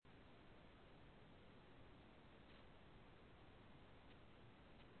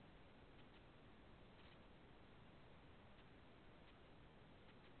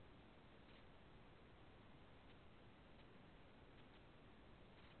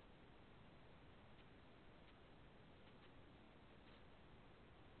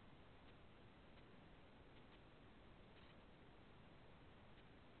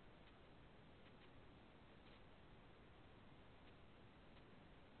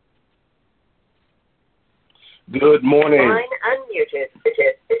Good morning. Line unmuted.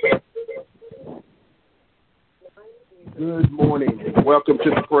 Good morning. Welcome to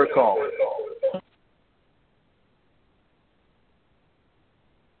the prayer call.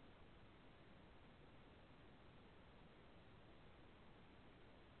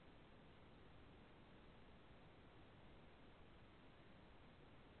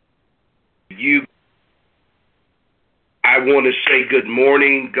 I want to say good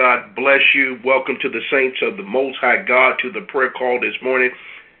morning. God bless you. Welcome to the saints of the Most High God to the prayer call this morning.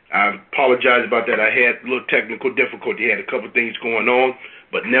 I apologize about that. I had a little technical difficulty. I had a couple of things going on,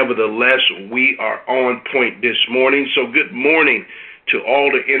 but nevertheless, we are on point this morning. So good morning to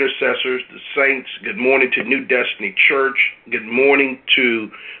all the intercessors, the saints. Good morning to New Destiny Church. Good morning to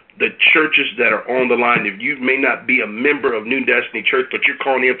the churches that are on the line. If you may not be a member of New Destiny Church, but you're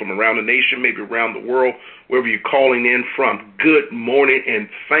calling in from around the nation, maybe around the world, wherever you're calling in from, good morning and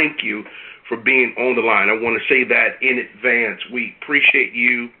thank you for being on the line. I want to say that in advance. We appreciate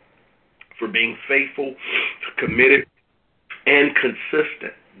you for being faithful, committed, and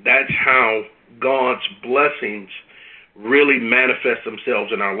consistent. That's how God's blessings really manifest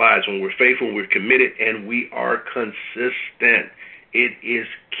themselves in our lives. When we're faithful, we're committed, and we are consistent. It is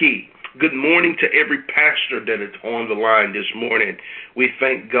key. Good morning to every pastor that is on the line this morning. We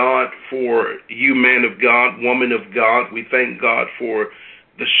thank God for you, man of God, woman of God. We thank God for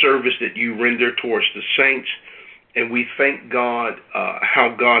the service that you render towards the saints. And we thank God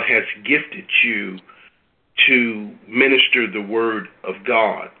how God has gifted you to minister the word of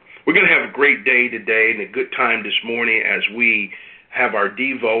God. We're going to have a great day today and a good time this morning as we have our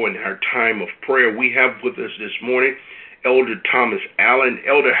Devo and our time of prayer. We have with us this morning Elder Thomas Allen.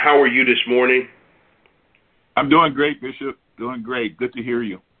 Elder, how are you this morning? I'm doing great, Bishop. Doing great. Good to hear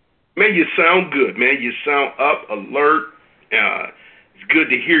you. Man, you sound good, man. You sound up, alert. It's good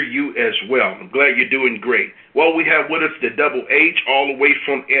to hear you as well. I'm glad you're doing great. Well, we have with us the Double H all the way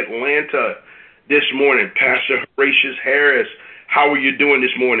from Atlanta this morning, Pastor Horatius Harris. How are you doing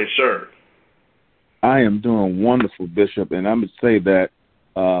this morning, sir? I am doing wonderful, Bishop, and I'm going to say that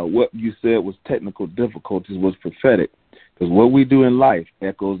what you said was technical difficulties was prophetic, because what we do in life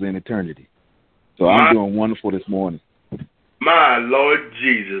echoes in eternity. So I'm doing wonderful this morning. My Lord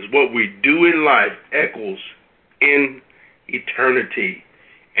Jesus, what we do in life echoes in eternity,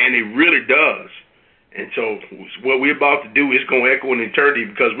 and it really does. And so what we're about to do is going to echo in eternity,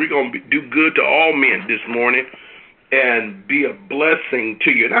 because we're going to do good to all men this morning and be a blessing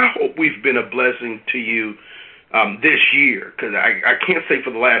to you. And I hope we've been a blessing to you this year, because I can't say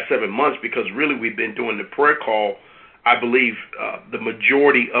for the last 7 months, because really we've been doing the prayer call. I believe the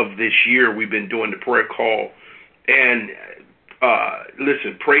majority of this year we've been doing the prayer call. And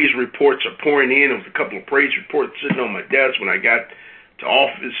listen, praise reports are pouring in. There was a couple of praise reports sitting on my desk when I got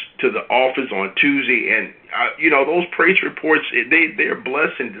to the office on Tuesday. And, those praise reports, they're a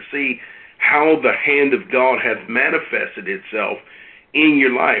blessing to see how the hand of God has manifested itself in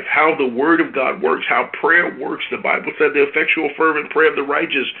your life, how the word of God works, how prayer works. The Bible said the effectual fervent prayer of the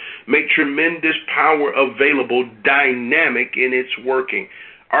righteous make tremendous power available, dynamic in its working.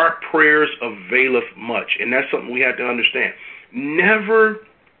 Our prayers availeth much, and that's something we have to understand. Never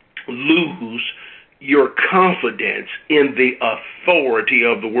lose your confidence in the authority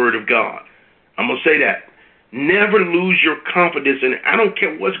of the word of God. I'm going to say that. Never lose your confidence in it. I don't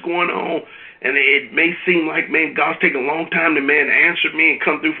care what's going on, and it may seem like, man, God's taking a long time to, man, answer me and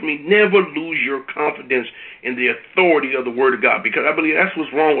come through for me. Never lose your confidence in the authority of the word of God, because I believe that's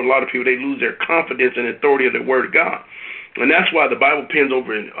what's wrong with a lot of people. They lose their confidence in the authority of the word of God. And that's why the Bible pins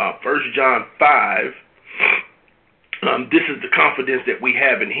over in 1 John 5, this is the confidence that we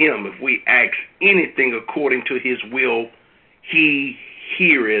have in him. If we ask anything according to his will, he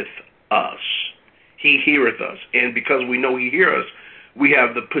heareth us. He heareth us. And because we know he hears us, we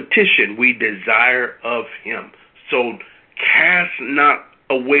have the petition we desire of him. So cast not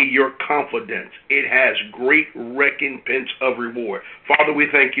away your confidence. It has great recompense of reward. Father, we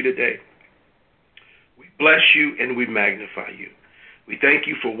thank you today. We bless you and we magnify you. We thank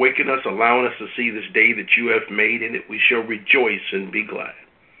you for waking us, allowing us to see this day that you have made, and that we shall rejoice and be glad.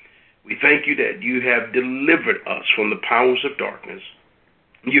 We thank you that you have delivered us from the powers of darkness.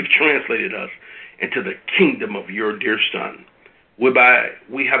 You've translated us into the kingdom of your dear Son, whereby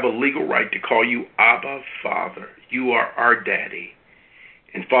we have a legal right to call you Abba, Father. You are our daddy.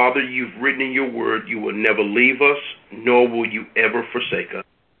 And Father, you've written in your word, you will never leave us, nor will you ever forsake us.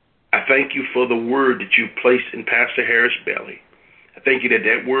 I thank you for the word that you've placed in Pastor Harris' belly. I thank you that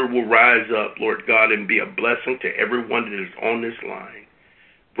that word will rise up, Lord God, and be a blessing to everyone that is on this line,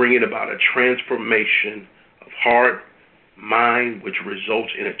 bringing about a transformation of heart, mind, which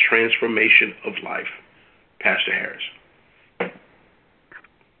results in a transformation of life. Pastor Harris.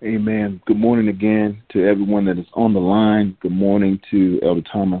 Amen. Good morning again to everyone that is on the line. Good morning to Elder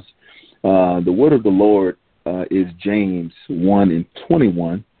Thomas. The word of the Lord is James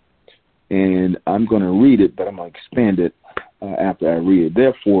 1:21, and I'm going to read it, but I'm going to expand it after I read it.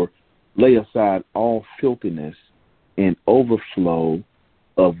 Therefore, lay aside all filthiness and overflow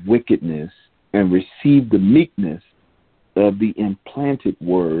of wickedness, and receive the meekness of the implanted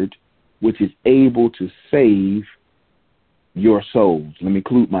word, which is able to save your souls. Let me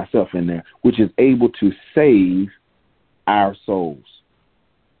include myself in there, which is able to save our souls.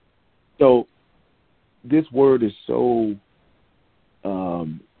 So this word is so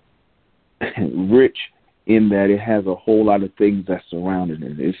rich in that it has a whole lot of things that surrounding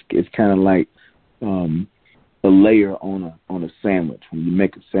it. It's kind of like a layer on a sandwich. When you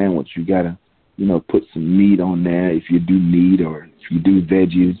make a sandwich, you gotta put some meat on there if you do meat, or if you do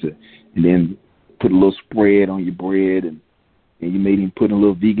veggies, and then put a little spread on your bread, and you may even put a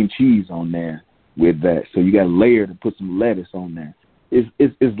little vegan cheese on there with that. So you got a layer to put some lettuce on there.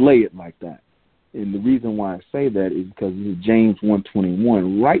 It's layered like that. And the reason why I say that is because it's James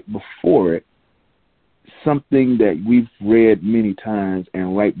 1:21. Right before it, something that we've read many times,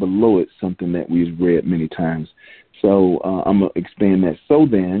 and right below it, something that we've read many times. So I'm going to expand that. So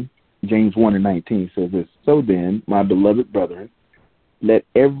then, James 1:19 says this, so then, my beloved brethren, let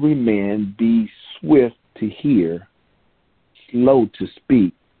every man be swift to hear, slow to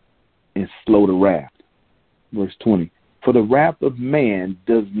speak, and slow to wrath. Verse 20, for the wrath of man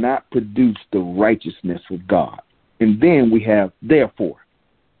does not produce the righteousness of God. And then we have therefore.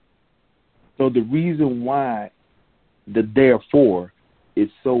 So the reason why the therefore is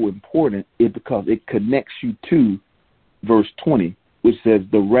so important is because it connects you to verse 20, which says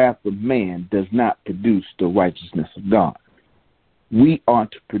the wrath of man does not produce the righteousness of God. We are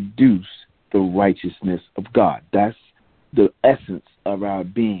to produce the righteousness of God. That's the essence of our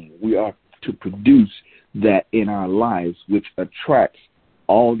being. We are to produce that in our lives, which attracts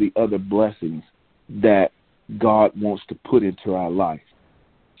all the other blessings that God wants to put into our life.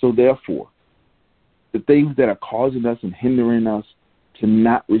 So therefore, the things that are causing us and hindering us to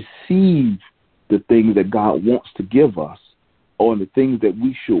not receive the things that God wants to give us, or the things that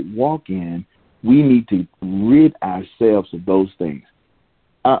we should walk in, we need to rid ourselves of those things.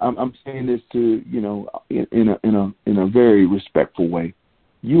 I'm saying this to in a very respectful way.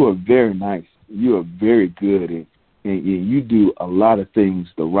 You are very nice. You are very good, and you do a lot of things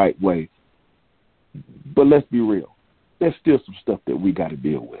the right way. But let's be real. There's still some stuff that we got to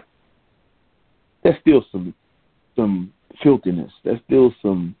deal with. There's still some filthiness. There's still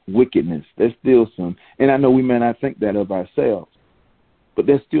some wickedness. There's still some, and I know we may not think that of ourselves, but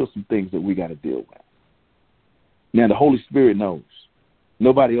there's still some things that we got to deal with. Now, the Holy Spirit knows.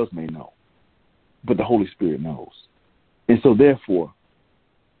 Nobody else may know, but the Holy Spirit knows. And so, therefore,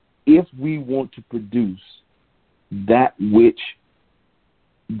 if we want to produce that which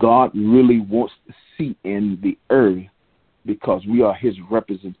God really wants to see in the earth, because we are his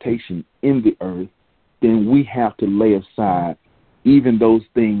representation in the earth, then we have to lay aside even those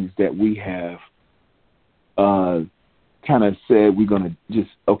things that we have kind of said we're going to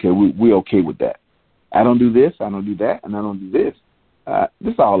just, okay, we're okay with that. I don't do this, I don't do that, and I don't do this.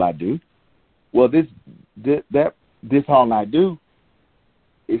 This is all I do. Well, this all I do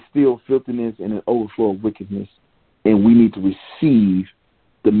is still filthiness and an overflow of wickedness, and we need to receive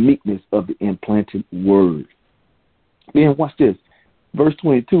the meekness of the implanted word. Then watch this. Verse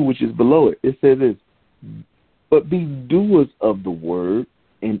 22, which is below it, it says this, but be doers of the word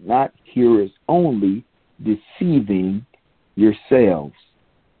and not hearers only, deceiving yourselves.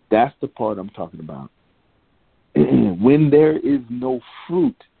 That's the part I'm talking about. When there is no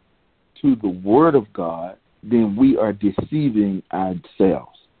fruit to the word of God, then we are deceiving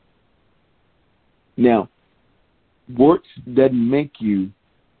ourselves. Now, works doesn't make you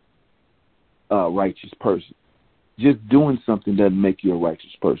a righteous person. Just doing something doesn't make you a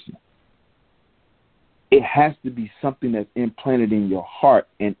righteous person. It has to be something that's implanted in your heart,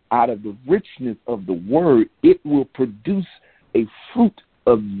 and out of the richness of the word, it will produce a fruit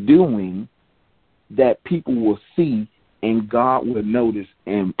of doing that people will see, and God will notice,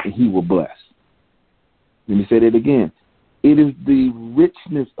 and he will bless. Let me say that again. It is the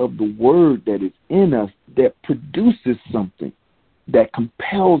richness of the word that is in us that produces something that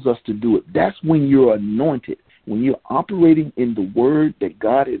compels us to do it. That's when you're anointed, when you're operating in the word that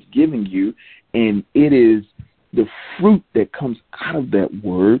God has given you, and it is the fruit that comes out of that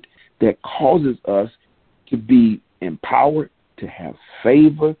word that causes us to be empowered, to have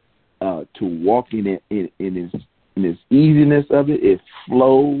favor, to walk in his easiness of it. It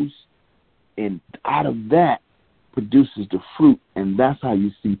flows And out of that produces the fruit, and that's how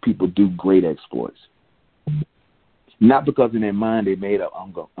you see people do great exploits. Not because in their mind they made up,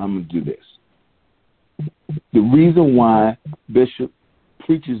 I'm going to do this. The reason why Bishop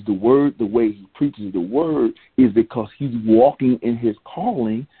preaches the word the way he preaches the word is because he's walking in his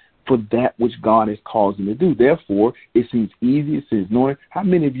calling for that which God has called him to do. Therefore, it seems easy, it seems knowing. How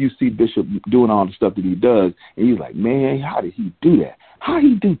many of you see Bishop doing all the stuff that he does, and you're like, man, how did he do that? How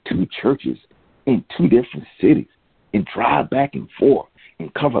did he do 2 churches in 2 different cities and drive back and forth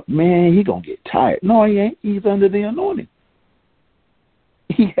and cover? Man, he going to get tired. No, he ain't. He's under the anointing.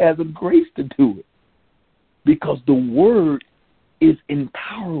 He has a grace to do it because the word is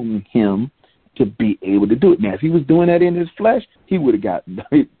empowering him to be able to do it. Now, if he was doing that in his flesh, he would have got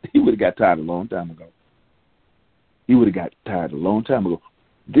tired a long time ago. He would have got tired a long time ago.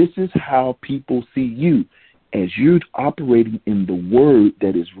 This is how people see you. As you're operating in the word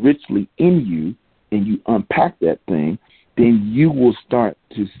that is richly in you, and you unpack that thing, then you will start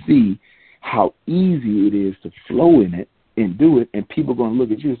to see how easy it is to flow in it and do it, and people are going to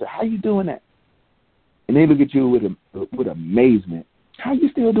look at you and say, how you doing that? And they look at you with amazement. How you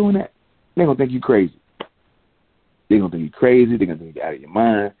still doing that? They're going to think you crazy. They're going to think you crazy. They're going to think you out of your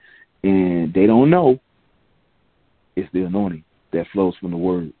mind. And they don't know it's the anointing that flows from the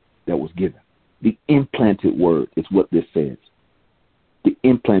word that was given. The implanted word is what this says. The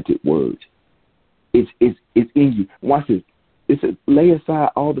implanted word. It's in you. Watch this. It says, lay aside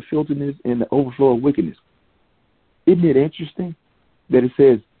all the filthiness and the overflow of wickedness. Isn't it interesting that it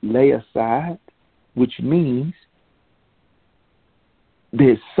says lay aside, which means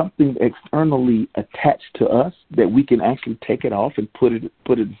there's something externally attached to us that we can actually take it off and put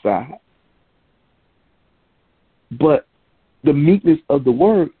it aside. But the meekness of the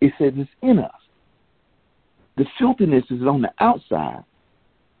word, it says it's in us. The filthiness is on the outside,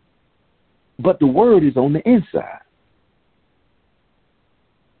 but the word is on the inside.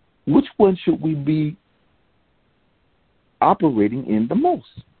 Which one should we be operating in the most?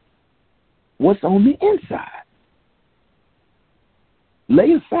 What's on the inside?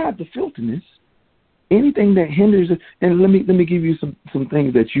 Lay aside the filthiness, anything that hinders it. And let me give you some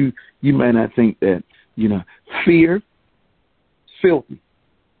things that you might not think that, fear, filthy.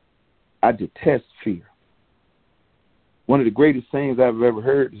 I detest fear. One of the greatest things I've ever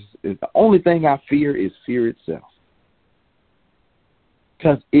heard is the only thing I fear is fear itself.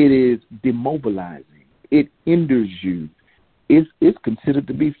 Because it is demobilizing. It hinders you. It's considered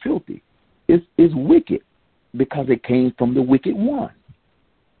to be filthy. It's wicked because it came from the wicked one.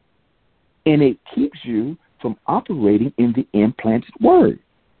 And it keeps you from operating in the implanted word.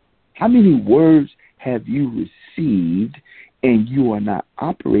 How many words have you received and you are not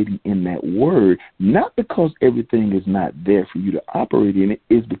operating in that word? Not because everything is not there for you to operate in it,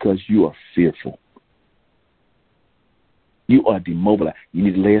 it's because you are fearful. You are demobilized. You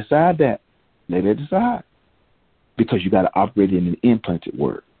need to lay aside that. Lay that aside. Because you got to operate in an implanted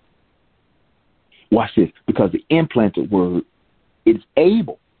word. Watch this. Because the implanted word is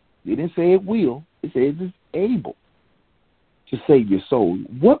able. It didn't say it will. It says it's able to save your soul.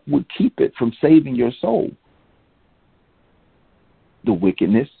 What would keep it from saving your soul? The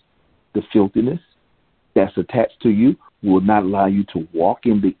wickedness, the filthiness that's attached to you will not allow you to walk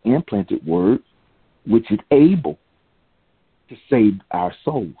in the implanted word, which is able to save our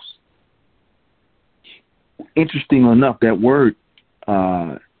souls. Interesting enough, that word,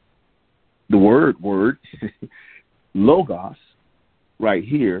 the word, logos, right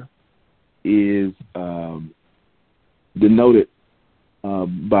here, is denoted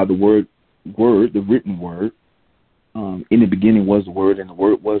by the word, the written word. In the beginning was the Word, and the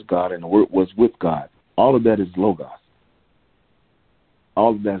Word was God, and the Word was with God. All of that is logos.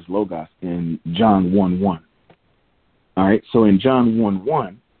 All of that is logos in John 1:1. All right, so in John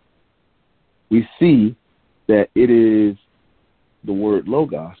 1:1, we see that it is the word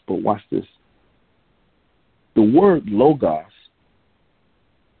logos, but watch this. The word logos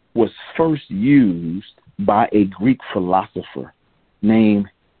was first used by a Greek philosopher named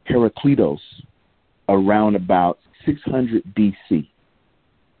Heraclitus around about 600 BC.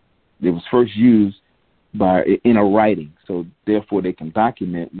 It was first used in a writing, so therefore they can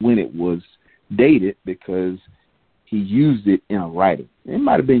document when it was dated because he used it in a writing. It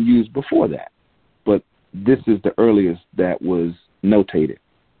might have been used before that, but this is the earliest that was notated.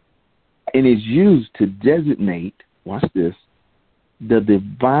 And is used to designate, watch this, the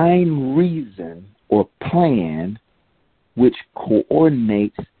divine reason or plan which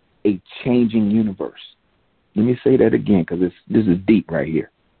coordinates a changing universe. Let me say that again because this is deep right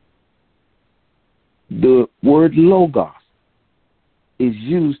here. The word logos is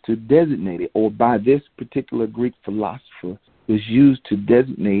used to designate it, or by this particular Greek philosopher, is used to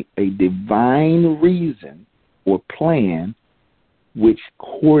designate a divine reason or plan which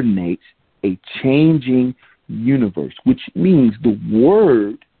coordinates a changing universe, which means the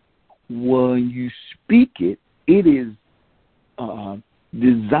word, when you speak it, it is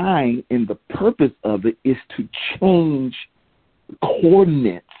designed, and the purpose of it is to change the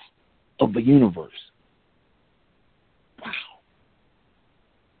coordinates of the universe. Wow.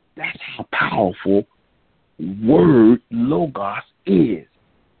 That's how powerful word logos is.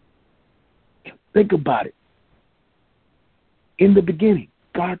 Think about it. In the beginning,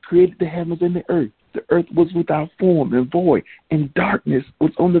 God created the heavens and the earth. The earth was without form and void, and darkness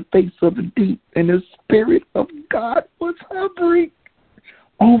was on the face of the deep, and the Spirit of God was hovering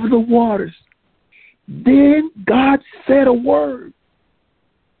over the waters. Then God said a word,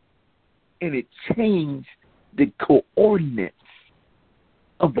 and it changed the coordinates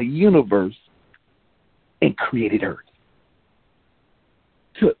of the universe and created earth.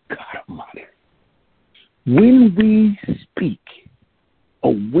 Good God Almighty. When we speak,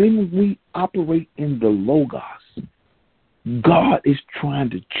 or when we operate in the Logos, God is trying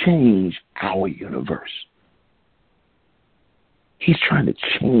to change our universe. He's trying to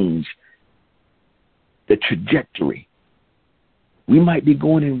change the trajectory. We might be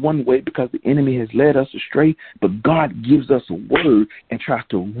going in one way because the enemy has led us astray, but God gives us a word and tries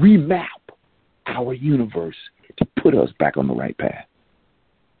to remap our universe to put us back on the right path.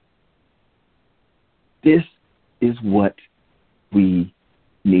 This is what we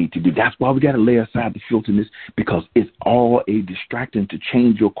need to do. That's why we got to lay aside the filthiness, because it's all a distraction to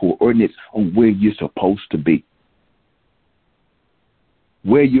change your coordinates on where you're supposed to be.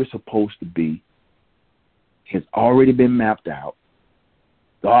 Where you're supposed to be has already been mapped out.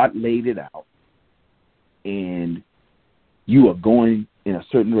 God laid it out, and you are going in a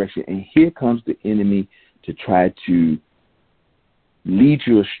certain direction. And here comes the enemy to try to lead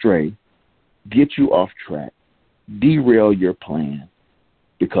you astray, get you off track, derail your plan,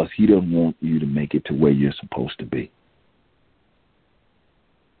 because he doesn't want you to make it to where you're supposed to be.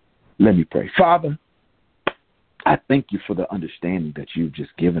 Let me pray. Father, I thank you for the understanding that you've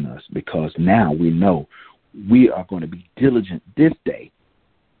just given us, because now we know we are going to be diligent this day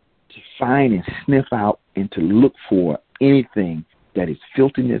to find and sniff out and to look for anything that is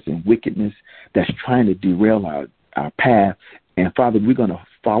filthiness and wickedness that's trying to derail our path. And Father, we're going to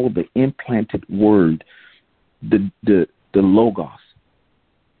follow the implanted word, the Logos,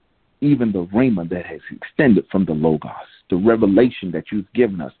 even the Rhema that has extended from the Logos, the revelation that you've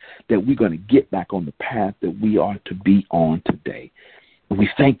given us, that we're going to get back on the path that we are to be on today. And we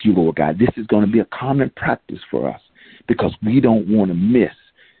thank you, Lord God. This is going to be a common practice for us, because we don't want to miss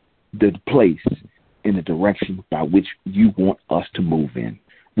the place in the direction by which you want us to move in.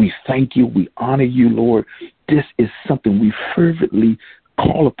 We thank you. We honor you, Lord. This is something we fervently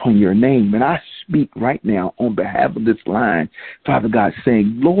call upon your name. And I speak right now on behalf of this line, Father God,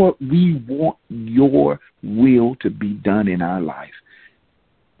 saying, Lord, we want your will to be done in our life.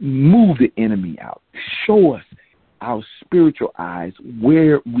 Move the enemy out. Show us our spiritual eyes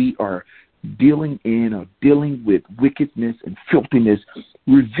where we are dealing in or dealing with wickedness and filthiness.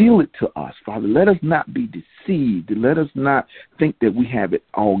 Reveal it to us, Father. Let us not be deceived. Let us not think that we have it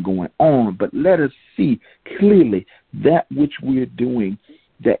all going on, but let us see clearly that which we're doing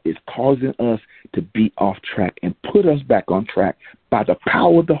that is causing us to be off track, and put us back on track by the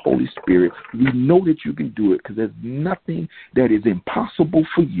power of the Holy Spirit. We know that you can do it, because there's nothing that is impossible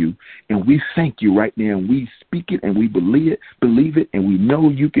for you. And we thank you right now, and we speak it, and we believe it, and we know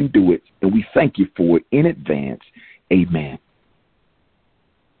you can do it. And we thank you for it in advance. Amen.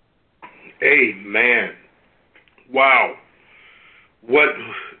 Amen. Wow.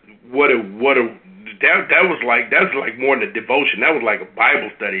 That was like more than a devotion. That was like a Bible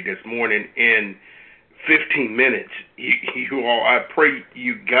study this morning in 15 minutes. You all, I pray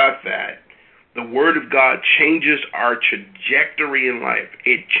you got that. The Word of God changes our trajectory in life.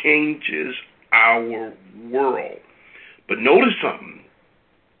 It changes our world. But notice something.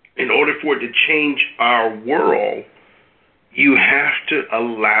 In order for it to change our world, you have to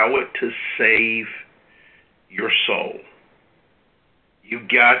allow it to save your soul. You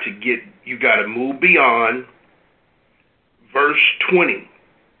got to move beyond verse 20.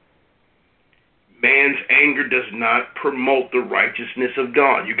 Man's anger does not promote the righteousness of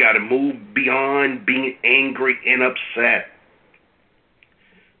God. You got to move beyond being angry and upset.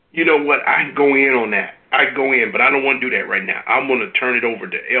 You know what? I can go in on that. But I don't want to do that right now. I'm going to turn it over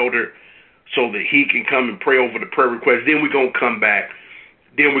to Elder so that he can come and pray over the prayer request. Then we're going to come back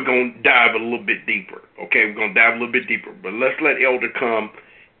then we're going to dive a little bit deeper. Okay, we're going to dive a little bit deeper. But let's let Elder come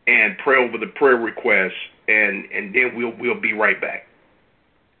and pray over the prayer requests, and then we'll be right back.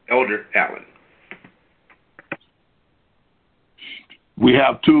 Elder Allen. We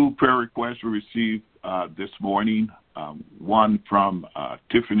have two prayer requests we received this morning. One from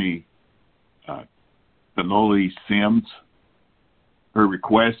Tiffany Benoli Sims. Her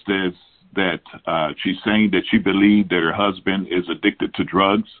request is that she's saying that she believed that her husband is addicted to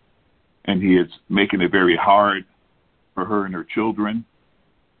drugs, and he is making it very hard for her and her children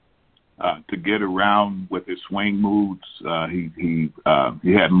to get around with his swing moods. He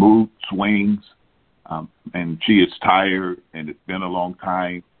had mood swings, and she is tired, and it's been a long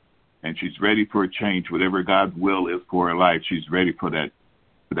time, and she's ready for a change. Whatever God's will is for her life, she's ready for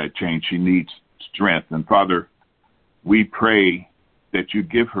that change. She needs strength. And Father, we pray that you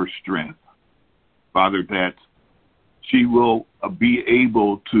give her strength, Father, that she will be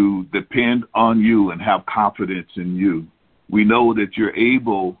able to depend on you and have confidence in you. We know that you're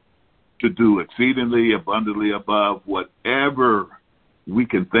able to do exceedingly abundantly above whatever we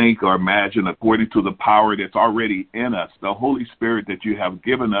can think or imagine, according to the power that's already in us. The Holy Spirit that you have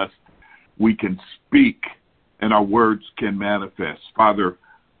given us, we can speak and our words can manifest. Father,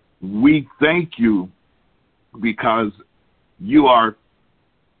 we thank you because you are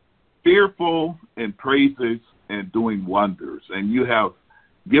fearful in praises and doing wonders, and you have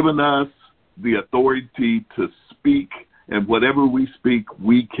given us the authority to speak, and whatever we speak,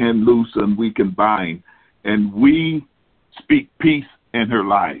 we can loosen, we can bind, and we speak peace in her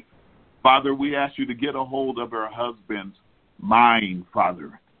life. Father, we ask you to get a hold of her husband's mind,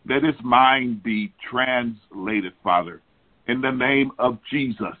 Father. Let his mind be translated, Father, in the name of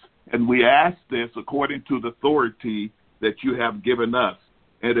Jesus. And we ask this according to the authority that you have given us.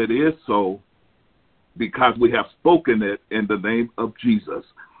 And it is so because we have spoken it in the name of Jesus.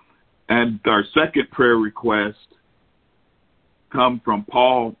 And our second prayer request comes from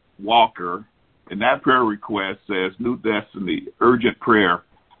Paul Walker. And that prayer request says, New Destiny, urgent prayer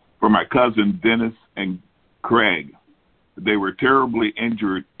for my cousin Dennis and Craig. They were terribly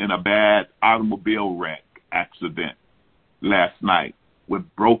injured in a bad automobile wreck accident last night with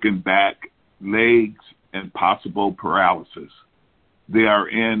broken back, legs, and possible paralysis. They are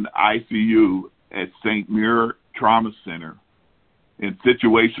in ICU at St. Muir Trauma Center. In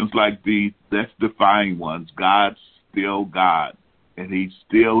situations like these, that's defying ones. God's still God, and he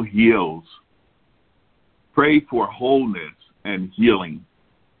still heals. Pray for wholeness and healing,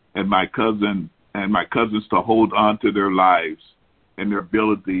 and my cousins to hold on to their lives and their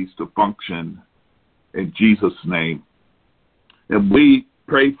abilities to function in Jesus' name. And we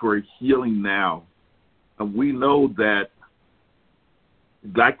pray for healing now. And we know that,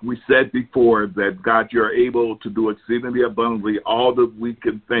 like we said before, that God, you're able to do exceedingly abundantly all that we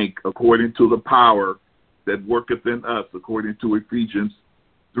can think according to the power that worketh in us, according to Ephesians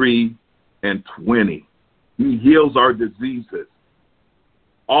 3:20. He heals our diseases,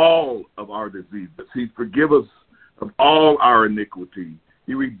 all of our diseases. He forgives us of all our iniquity.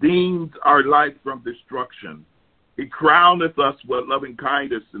 He redeems our life from destruction. He crowneth us with loving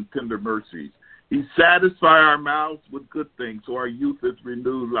kindness and tender mercies. He satisfies our mouths with good things, so our youth is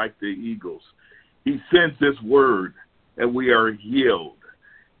renewed like the eagles. He sends his word, and we are healed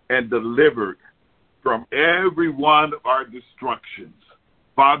and delivered from every one of our destructions.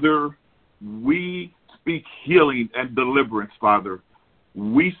 Father, we speak healing and deliverance, Father.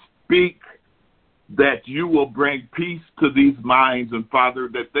 We speak that you will bring peace to these minds, and Father,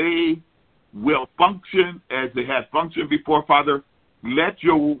 that they will function as they had functioned before, Father. Let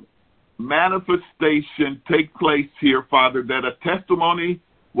your manifestation take place here, Father, that a testimony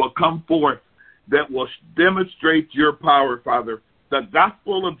will come forth that will demonstrate your power, Father. The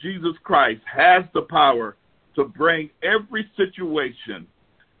gospel of Jesus Christ has the power to bring every situation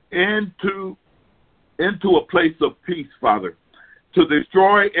into a place of peace, Father, to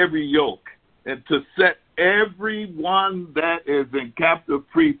destroy every yoke and to set everyone that is in captive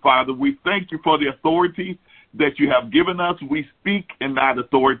free, Father. We thank you for the authority that you have given us. We speak in that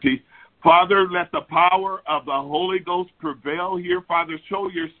authority. Father, let the power of the Holy Ghost prevail here, Father. Show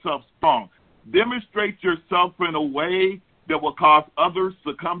yourself strong. Demonstrate yourself in a way that will cause others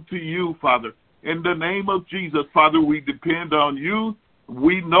to come to you, Father. In the name of Jesus, Father, we depend on you.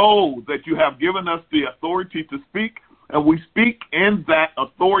 We know that you have given us the authority to speak, and we speak in that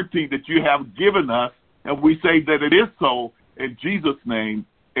authority that you have given us, and we say that it is so. In Jesus' name,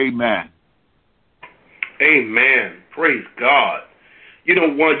 amen. Amen. Praise God. You know,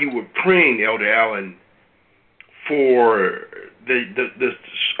 while you were praying, Elder Allen, for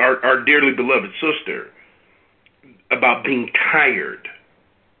our dearly beloved sister about being tired,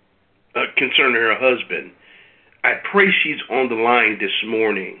 concerning her husband. I pray she's on the line this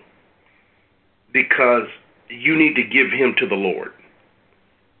morning because you need to give him to the Lord.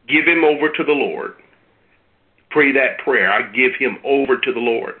 Give him over to the Lord. Pray that prayer. I give him over to the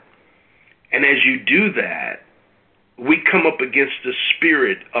Lord. And as you do that, we come up against the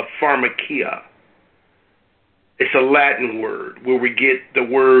spirit of pharmakia. It's a Latin word where we get the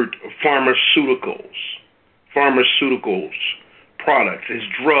word pharmaceuticals products. It's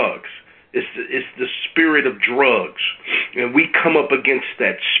drugs. It's the spirit of drugs. And we come up against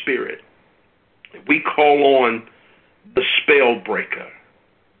that spirit. We call on the spell breaker,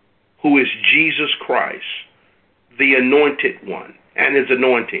 who is Jesus Christ, the anointed one, and his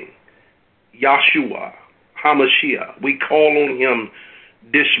anointing, Yahshua HaMashiach. We call on him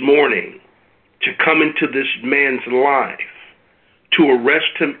this morning to come into this man's life, to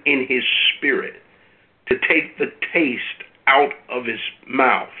arrest him in his spirit, to take the taste out of his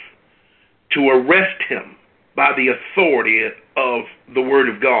mouth, to arrest him by the authority of the Word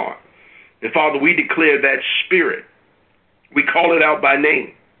of God. And Father, we declare that spirit. We call it out by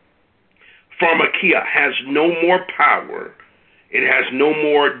name. Pharmakia has no more power. It has no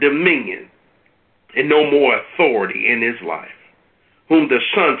more dominion and no more authority in his life. Whom the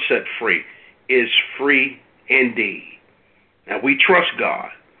Son set free is free indeed. Now we trust God.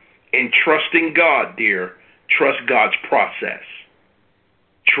 And trusting God, dear, trust God's process.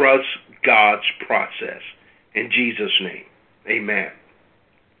 Trust God's process. In Jesus' name, amen.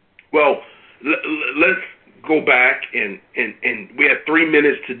 Well, let's go back and we have 3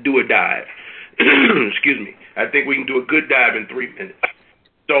 minutes to do a dive. Excuse me. I think we can do a good dive in 3 minutes.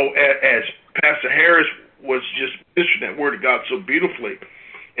 So as Pastor Harris was just ministering that word of God so beautifully,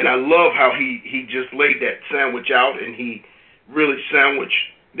 and I love how he just laid that sandwich out, and he really sandwiched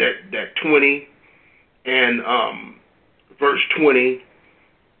that 20 and verse 20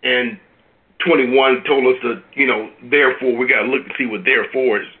 and 21 told us that, therefore we got to look and see what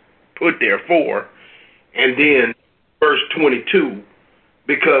therefore is put there for, and then verse 22,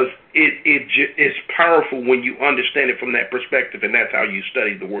 because it's powerful when you understand it from that perspective, and that's how you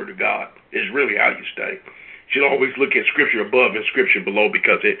study the Word of God. It's really how you study. You should always look at Scripture above and Scripture below,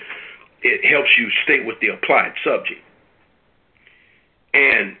 because it helps you stay with the applied subject.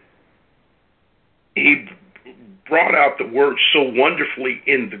 And he brought out the word so wonderfully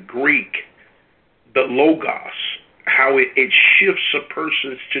in the Greek, the logos, how it shifts a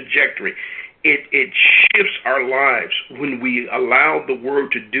person's trajectory. It shifts our lives when we allow the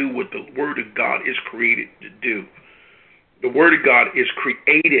Word to do what the Word of God is created to do. The Word of God is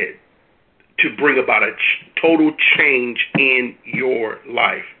created to bring about a total change in your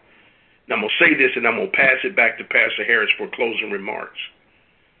life. Now, I'm going to say this, and I'm going to pass it back to Pastor Harris for closing remarks.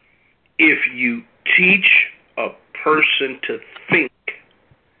 If you teach a person to think,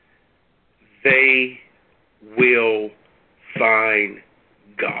 they will find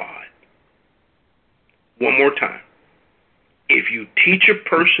God. One more time. If you teach a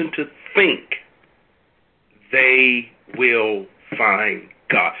person to think, they will find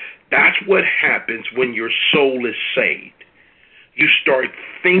God. That's what happens when your soul is saved. You start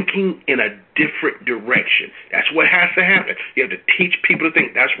thinking in a different direction. That's what has to happen. You have to teach people to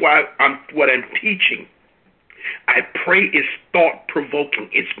think. That's why what I'm teaching, I pray, is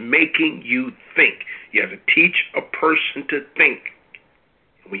thought-provoking. It's making you think. You have to teach a person to think.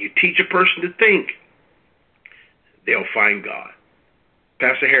 When you teach a person to think, they'll find God.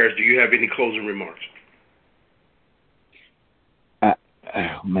 Pastor Harris, do you have any closing remarks?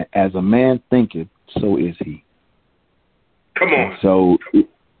 As a man thinketh, so is he. Come on. So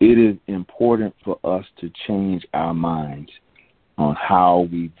it is important for us to change our minds on how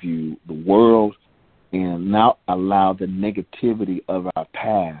we view the world and not allow the negativity of our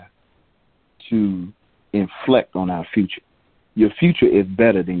past to inflect on our future. Your future is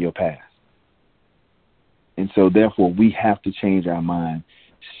better than your past. And so, therefore, we have to change our mind.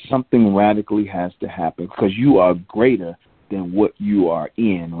 Something radically has to happen, because you are greater than what you are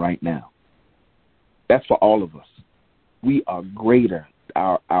in right now. That's for all of us. We are greater.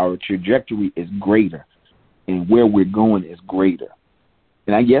 Our trajectory is greater, and where we're going is greater.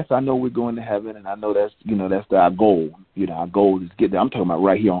 And I know we're going to heaven, and I know that's our goal. Our goal is to get there. I'm talking about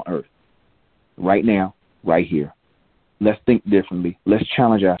right here on earth, right now, right here. Let's think differently. Let's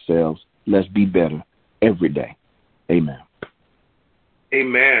challenge ourselves. Let's be better every day. Amen.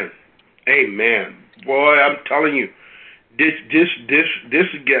 Amen. Amen. Boy, I'm telling you, this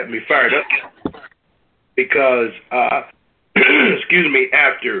has got me fired up, because excuse me,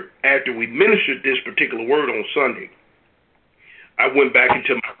 after we ministered this particular word on Sunday, I went back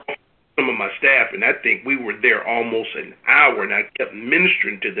into some of my staff, and I think we were there almost an hour, and I kept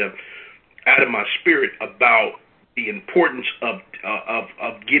ministering to them out of my spirit about the importance of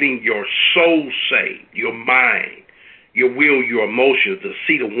getting your soul saved, your mind, your will, your emotions, to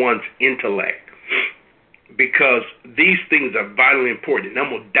see the one's intellect, because these things are vitally important. And I'm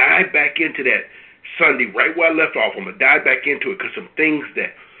going to dive back into that Sunday right where I left off. I'm going to dive back into it because some things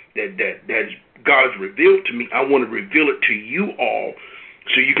that God has revealed to me, I want to reveal it to you all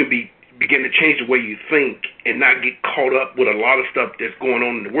so you can begin to change the way you think and not get caught up with a lot of stuff that's going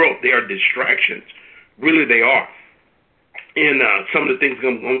on in the world. They are distractions. Really, they are. And some of the things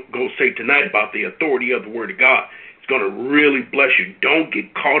I'm going to say tonight about the authority of the Word of God, it's going to really bless you. Don't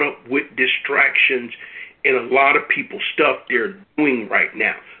get caught up with distractions and a lot of people's stuff they're doing right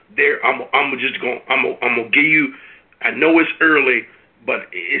now. I'm gonna give you. I know it's early, but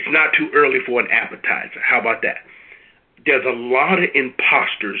it's not too early for an appetizer. How about that? There's a lot of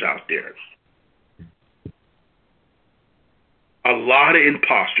imposters out there. A lot of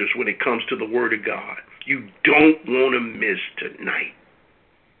imposters when it comes to the Word of God. You don't want to miss tonight.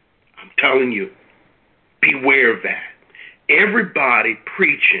 I'm telling you, beware of that. Everybody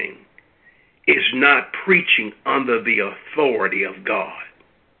preaching is not preaching under the authority of God.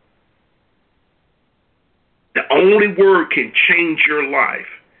 The only word can change your life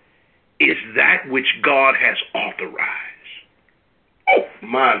is that which God has authorized. Oh,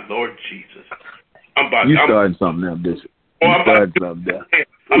 my Lord Jesus. I'm starting something now, Bishop. I'm about to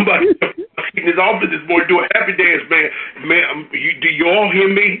in his office this morning do a happy dance, man. Man, do you all hear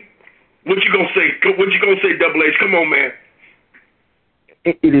me? What you gonna say? What you gonna say, Double H? Come on, man.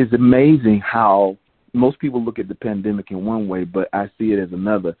 It is amazing how most people look at the pandemic in one way, but I see it as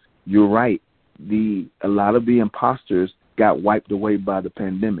another. You're right. A lot of the imposters got wiped away by the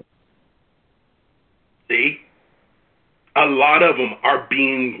pandemic. See? A lot of them are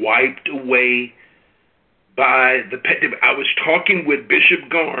being wiped away by the pandemic. I was talking with Bishop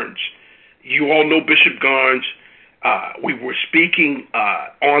Garnes. You all know Bishop Garnes. We were speaking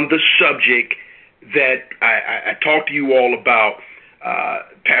on the subject that I talked to you all about.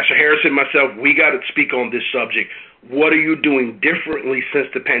 Pastor Harris and myself, we got to speak on this subject. What are you doing differently since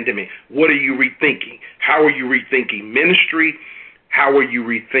the pandemic? What are you rethinking? How are you rethinking ministry? How are you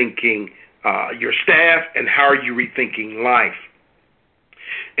rethinking your staff? And how are you rethinking life?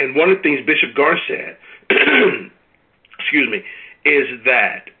 And one of the things Bishop Garth said, excuse me, is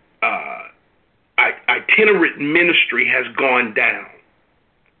that itinerant ministry has gone down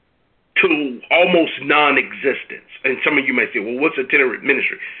to almost non-existence. And some of you may say, well, what's itinerant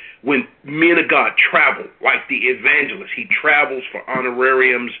ministry? When men of God travel, like the evangelist, he travels for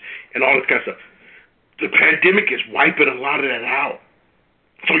honorariums and all this kind of stuff. The pandemic is wiping a lot of that out.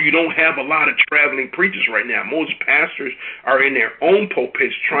 So you don't have a lot of traveling preachers right now. Most pastors are in their own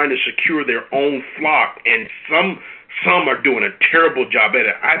pulpits trying to secure their own flock, and some are doing a terrible job at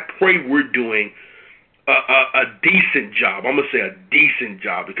it. I pray we're doing a decent job. I'm going to say a decent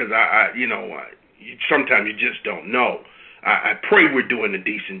job because sometimes you just don't know. I pray we're doing a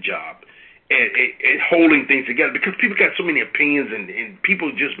decent job at holding things together, because people got so many opinions and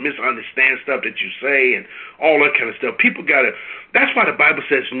people just misunderstand stuff that you say and all that kind of stuff. That's why the Bible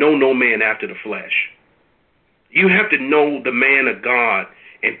says, know no man after the flesh. You have to know the man of God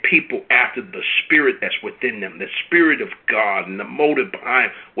and people after the spirit that's within them, the spirit of God and the motive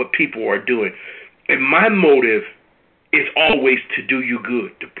behind what people are doing. And my motive is always to do you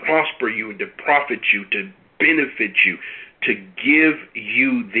good, to prosper you, to profit you, to benefit you, to give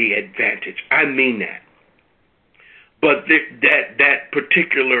you the advantage. I mean that. But that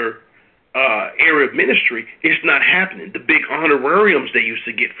particular area of ministry is not happening. The big honorariums they used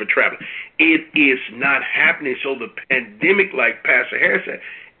to get for traveling, it is not happening. So the pandemic, like Pastor Harris said,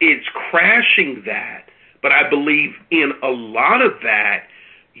 it's crashing that. But I believe in a lot of that,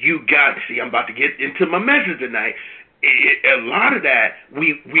 you got to see, I'm about to get into my message tonight. A lot of that,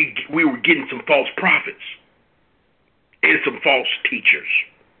 we were getting some false prophets and some false teachers.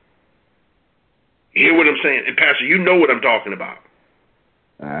 You hear what I'm saying? And Pastor, you know what I'm talking about.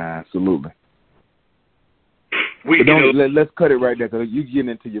 Absolutely. Let's cut it right there, because you're getting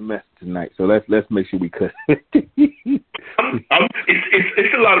into your mess tonight. So let's make sure we cut it.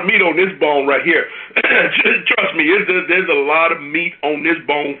 It's a lot of meat on this bone right here. Trust me, there's a lot of meat on this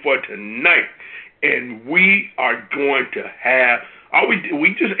bone for tonight. And we are going to have,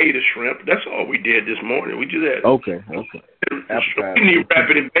 we just ate a shrimp. That's all we did this morning. We just had. Okay. You need wrap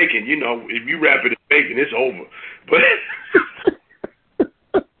it in bacon. You know, if you wrap it in bacon, it's over. But,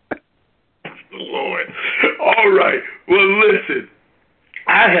 Lord. All right. Well, listen,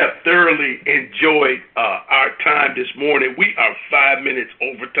 I have thoroughly enjoyed our time this morning. We are 5 minutes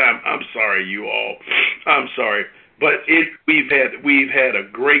over time. I'm sorry, you all. I'm sorry. But we've had a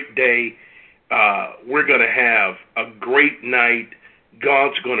great day. We're going to have a great night.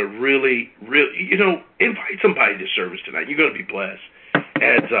 God's going to really, invite somebody to service tonight. You're going to be blessed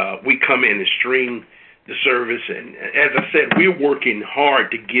as we come in and stream the service. And as I said, we're working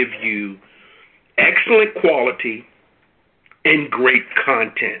hard to give you excellent quality and great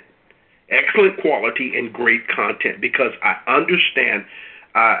content. Excellent quality and great content, because I understand,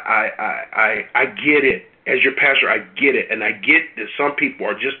 I get it. As your pastor, I get it, and I get that some people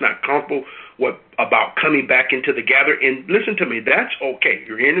are just not comfortable about coming back into the gathering. And listen to me, that's okay.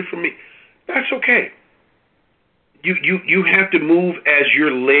 You're hearing it from me. That's okay. You have to move as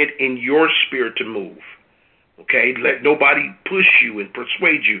you're led in your spirit to move. Okay? Let nobody push you and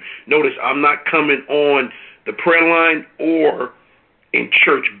persuade you. Notice, I'm not coming on the prayer line or in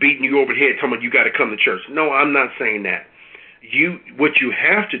church beating you over the head, telling you got to come to church. No, I'm not saying that. What you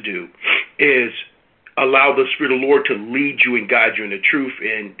have to do is allow the Spirit of the Lord to lead you and guide you in the truth.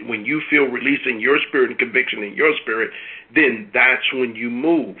 And when you feel release in your spirit and conviction in your spirit, then that's when you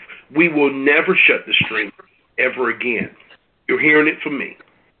move. We will never shut the stream ever again. You're hearing it from me,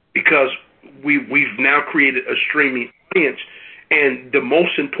 because we've now created a streaming audience, and the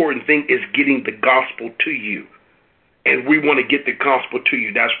most important thing is getting the gospel to you. And we want to get the gospel to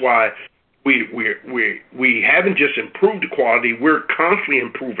you. That's why we haven't just improved the quality. We're constantly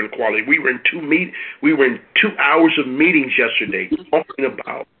improving quality. We were in 2 hours of meetings yesterday talking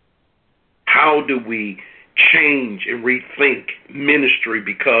about how do we change and rethink ministry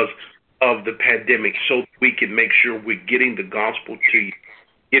because of the pandemic, so we can make sure we're getting the gospel to you,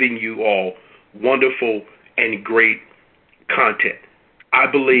 getting you all wonderful and great content. I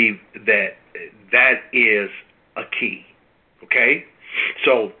believe that is a key. Okay?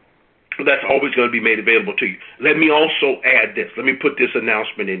 So that's always going to be made available to you. Let me also add this. Let me put this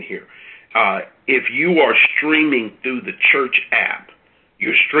announcement in here. If you are streaming through the church app,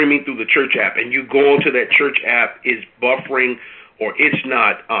 and you go onto that church app, is buffering, or it's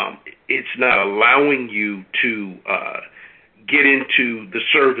not allowing you to get into the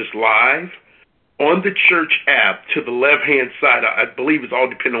service live, on the church app to the left-hand side, I believe it's all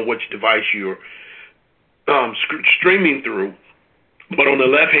depending on which device you're streaming through, but on the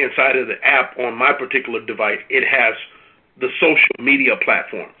left-hand side of the app on my particular device, it has the social media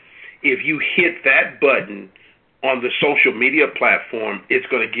platform. If you hit that button on the social media platform, it's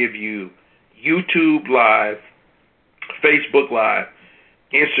going to give you YouTube Live, Facebook Live,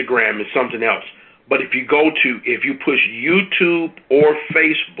 Instagram, and something else. But if you push YouTube or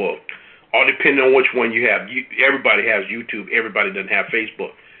Facebook, all depending on which one you have, everybody has YouTube, everybody doesn't have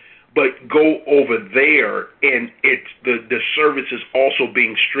Facebook. But go over there, and it's the service is also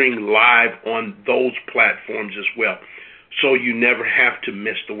being streamed live on those platforms as well. So you never have to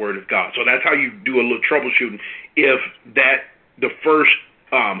miss the Word of God. So that's how you do a little troubleshooting. If the first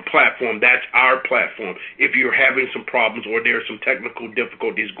platform, that's our platform, if you're having some problems or there's some technical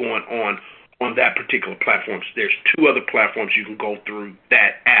difficulties going on that particular platform, there's 2 other platforms you can go through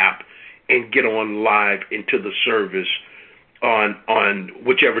that app and get on live into the service on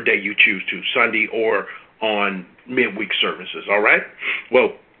whichever day you choose to, Sunday or on midweek services, all right?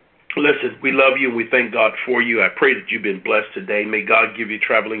 Well, listen, we love you and we thank God for you. I pray that you've been blessed today. May God give you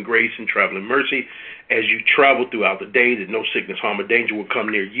traveling grace and traveling mercy as you travel throughout the day, that no sickness, harm, or danger will come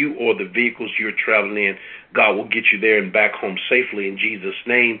near you or the vehicles you're traveling in. God will get you there and back home safely in Jesus'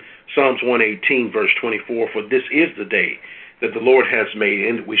 name. Psalms 118, verse 24, for this is the day that the Lord has made,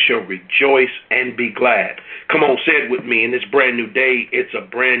 and we shall rejoice and be glad. Come on, say it with me. In this brand new day, it's a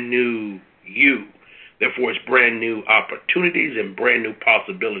brand new you. Therefore, it's brand new opportunities and brand new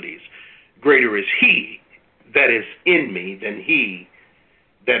possibilities. Greater is He that is in me than he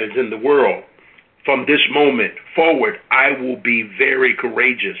that is in the world. From this moment forward, I will be very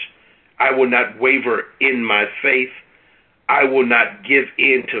courageous. I will not waver in my faith. I will not give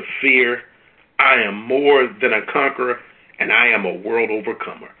in to fear. I am more than a conqueror, and I am a world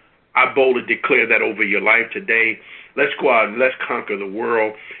overcomer. I boldly declare that over your life today. Let's go out and let's conquer the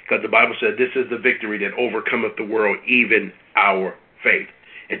world, because the Bible says this is the victory that overcometh the world, even our faith.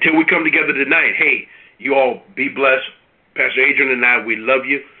 Until we come together tonight, hey, you all be blessed. Pastor Adrian and I, we love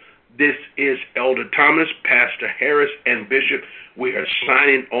you. This is Elder Thomas, Pastor Harris, and Bishop. We are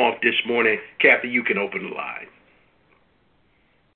signing off this morning. Kathy, you can open the line.